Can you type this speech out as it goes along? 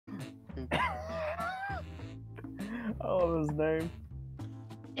I love his name.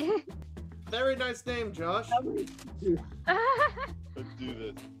 Very nice name, Josh. Let's do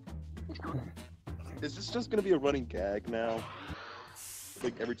this. Is this just gonna be a running gag now?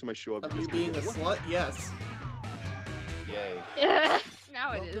 Like every time I show up, Of you being a slut? Yes. Yay.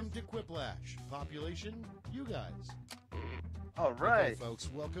 Now it is. Welcome to Quiplash. Population, you guys. All right. Okay, folks,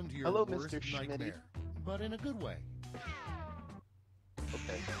 welcome to your Hello, worst Mr. Schmitty. nightmare, but in a good way.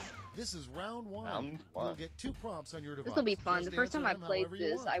 Okay. This is round one. Round You'll one. get 2 prompts on your device. This will be fun. The Just first time I answer them played however you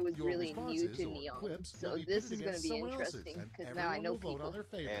this, want. I was Your really new responses to or Neon, quips so will be this pitted is going to against be someone else's, interesting and because now I everyone know will vote on people. their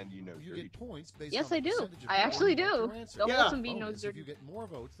favorite. And you know You dirty. get points based Yes, on I the do. percentage of I people actually who vote do. their answer. Don't Yeah. listen be no Bonus if dirty. you get more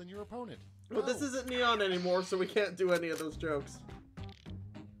votes than your opponent. But this Go. isn't Neon anymore, so we can't do any of those jokes.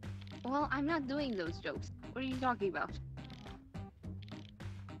 Well, I'm not doing those jokes. What are you talking about?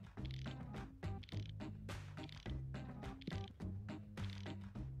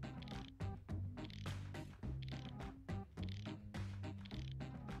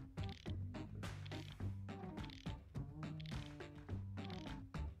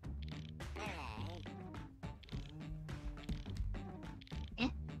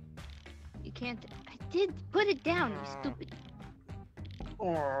 You can't. I did put it down, you stupid.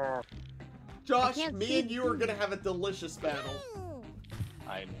 Josh, can't me see and you are gonna have a delicious battle.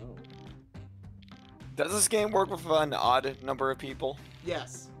 I know. Does this game work with an odd number of people?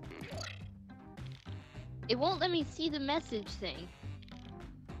 Yes. It won't let me see the message thing.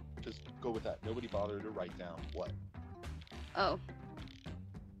 Just go with that. Nobody bothered to write down what. Oh.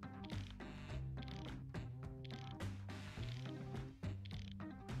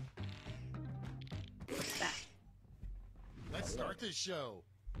 What's that? Let's start this show.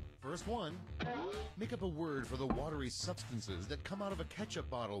 First one, make up a word for the watery substances that come out of a ketchup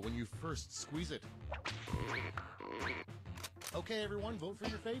bottle when you first squeeze it. Okay, everyone, vote for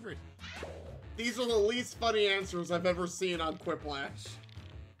your favorite. These are the least funny answers I've ever seen on Quiplash.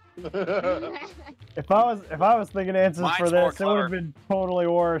 If I was thinking answers Mine's for more this, it would have clever. been totally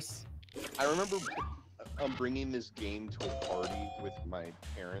worse. I remember bringing this game to a party with my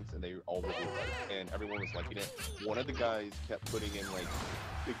parents, and they all really liked it, and everyone was liking it. One of the guys kept putting in like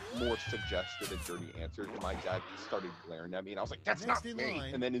big, more suggestive and dirty answers, and my dad just started glaring at me, and I was like, "That's Next not in me!"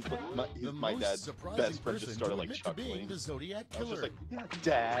 line, And then The my most dad's surprising best friend just person started to like admit to being chuckling. the Zodiac I was Killer. just like, "Yeah,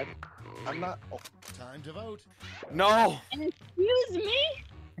 Dad, I'm not." Oh, Time to vote. No! Excuse me?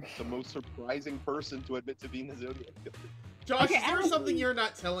 the most surprising person to admit to being the Zodiac Killer. Josh, Okay, is there something you're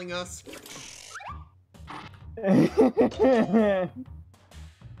not telling us?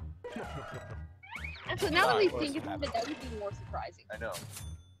 So now that we What's think about it, that would be more surprising. I know.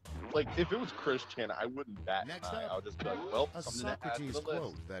 Like, if it was Christian, I wouldn't bat an Next eye. up, I would just be like, well, A something to add to Socrates the list.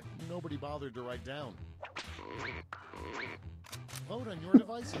 quote that nobody bothered to write down. Vote on your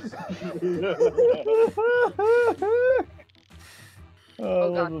devices. Oh, I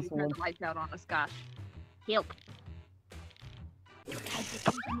Oh love god, we this turned one. the lights out on us, gosh. Help.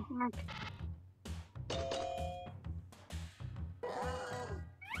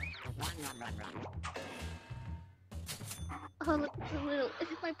 Oh, look,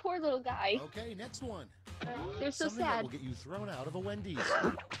 my poor little guy. Okay, next one. They're so Something that sad. will get you thrown out of a Wendy's.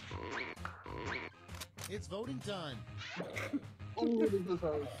 It's voting time.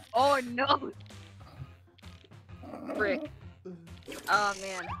 Oh no! Frick. Oh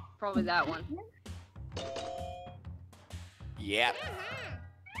man, probably that one. Yep.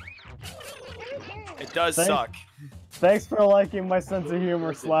 It does Thank- suck. Thanks for liking my sense of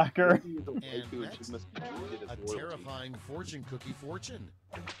humor, Slacker. And next, a terrifying fortune cookie fortune.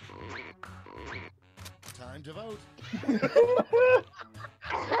 Time to vote.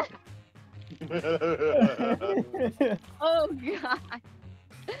 Oh god.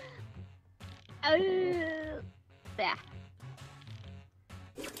 There.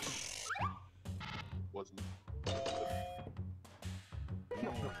 Wasn't.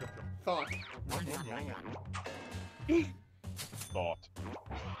 Fuck. Thought.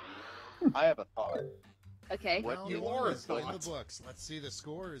 I have a thought. Okay. What Round you one are a is in the thought. books. Let's see the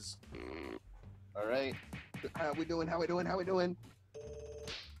scores. All right. How we doing? How we doing? How we doing?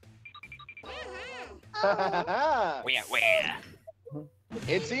 Where?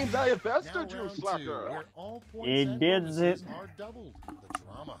 It seems I have Now bested you, round two, Slacker. where all He points and did bonuses it. are doubled. The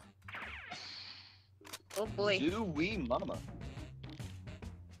drama. Oh boy. Do we, mama?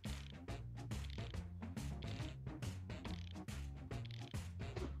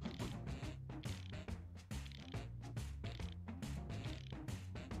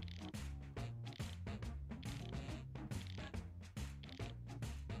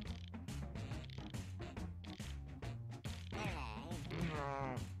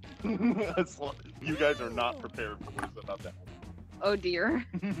 You guys are not prepared for this about that. Oh dear.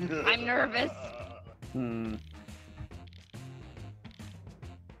 I'm nervous. Hmm.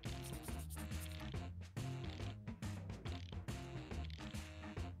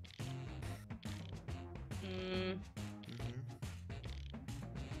 Hmm.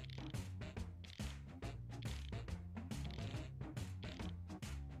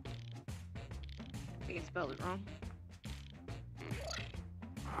 I think I spelled it wrong.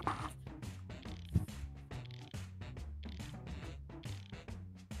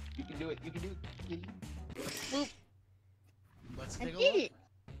 You can do it. You can do it. Boop. Let's I take a did look. it.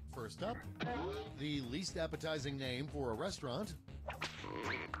 First up, the least appetizing name for a restaurant.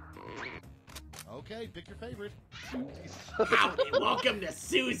 Okay, pick your favorite. Howdy, welcome to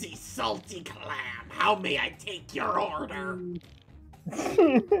Susie Salty Clam. How may I take your order?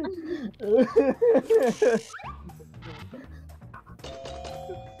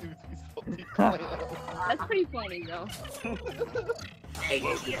 That's pretty funny though.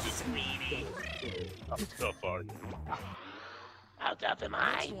 Thank you, sweetie. How tough are you? How tough am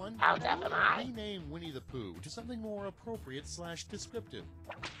Next one, How tough am I? rename Winnie the Pooh to something more appropriate / descriptive.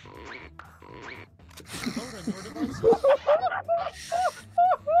 Vote on your devices.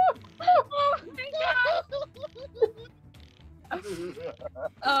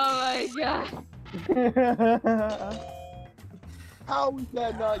 Oh my god. How is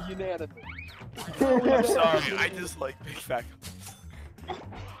that not unanimous? I'm sorry, I just like big fat.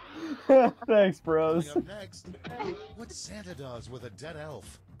 Thanks, Coming bros. up next, what Santa does with a dead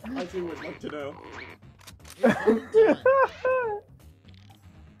elf. I too would like to know. It's voting time.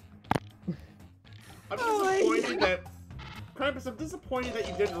 I'm disappointed that... Krampus, I'm disappointed that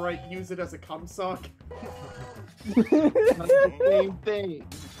you didn't write use it as a cum sock. Same thing.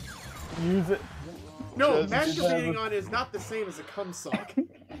 Use it. No, Just- masturbating on is not the same as a cum sock. And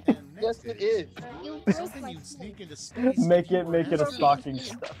next Yes, it is. You broke something my you'd sneak foot. into space. Make if you it were make it a an stocking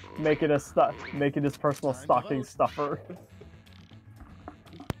astronaut. stuff. Make it his personal Time to stocking vote. stuffer.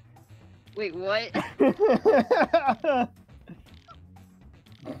 Wait, what?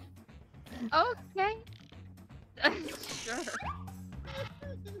 Okay. Sure.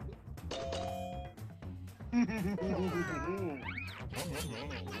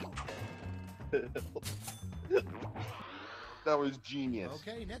 That was genius.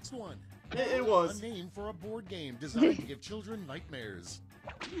 Okay, next one. It A was. name for a board game designed to give children nightmares.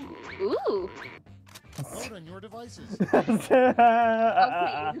 Ooh. Vote on your devices. Okay.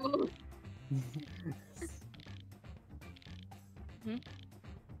 Hmm?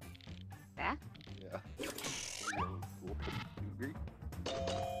 That? Yeah. Cool. You agree?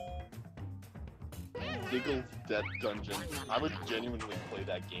 Diggle's Death Dungeon. I would genuinely play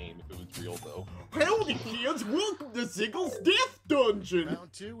that game if it was real, though. Howdy, kids! Welcome to Ziggle's Death Dungeon!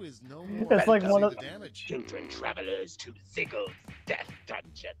 Round 2 is no more. It's like one of- the damage. Children travelers to Ziggle's Death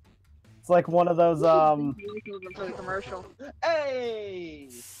Dungeon. It's like one of those For the commercial. Hey!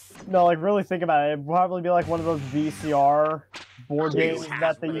 no, like really think about it. It'd probably be like one of those VCR board games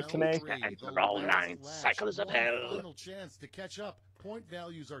that they used to make. And for all 9 cycles of hell. Final chance to catch up. Point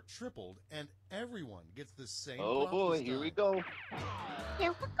values are tripled, and everyone gets the same. Oh prompt boy, this here we time. go.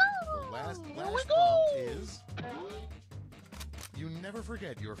 Here we The go. last Here we flash go. prompt is: you never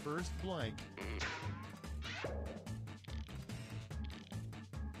forget your first blank.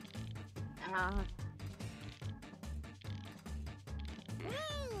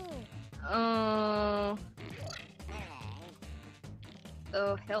 Oh.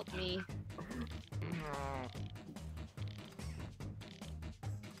 Oh, help me.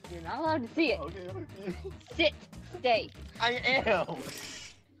 You're not allowed to see it. Okay. Sit. Stay. I am.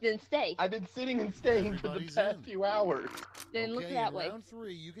 Then stay. I've been sitting and staying for the Everybody's past in. few hours. Then look Okay, that in way. round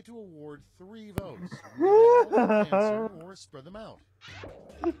 3, you get to award 3 votes. You can answer or spread them out.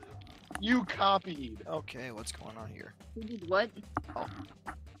 You copied. Okay, what's going on here? Who did what?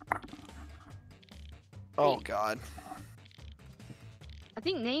 Oh god. I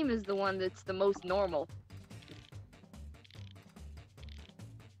think name is the one that's the most normal.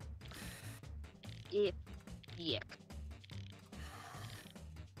 If. Yuck.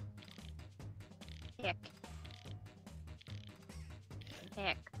 Heck.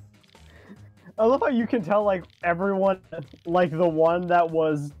 Heck. I love how you can tell like everyone, like the one that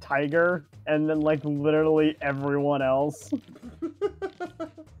was Tiger, and then like literally everyone else.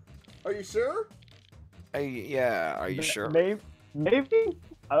 Are you sure? Yeah, are you sure? Maybe,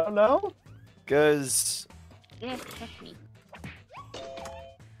 I don't know. Because Yeah, touch me.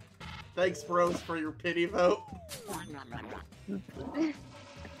 Thanks, bros, for your pity vote. You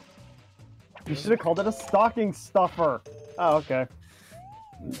should have called it a stocking stuffer. Oh, okay.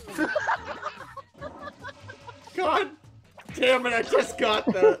 God damn it! I just got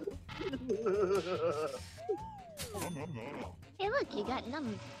that. Hey, look, you got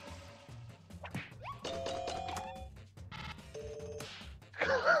numbers.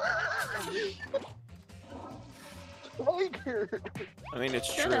 Tiger! I mean,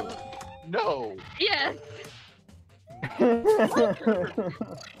 it's Shut true. up. No! Yes.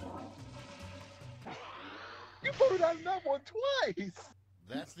 You voted on that one twice!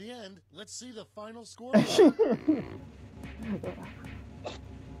 That's the end. Let's see the final score.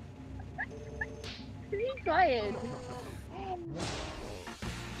 Be quiet.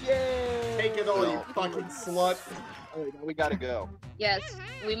 Yay! Take it all, you fucking slut. Alright, now we gotta go. Yes,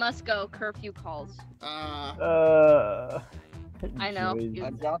 we must go. Curfew calls. Uh, I know. Jesus.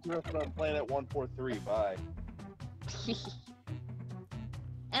 I'm Joshua from Planet 143. Bye.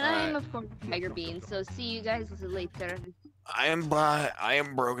 And I am, of course, Tiger Bean, so see you guys later. I am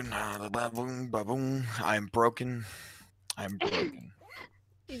broken. Ba-boom, ba-boom. I am broken. I'm broken.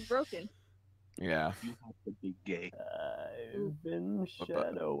 He's broken. Yeah. You have to be gay. I've been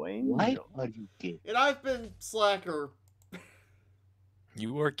shadowing. Why are you gay? and I've been Slacker.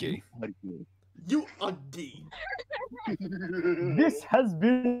 You are gay. Are you You ugly. This has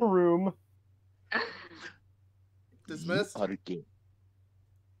been the room. Dismissed. are gay.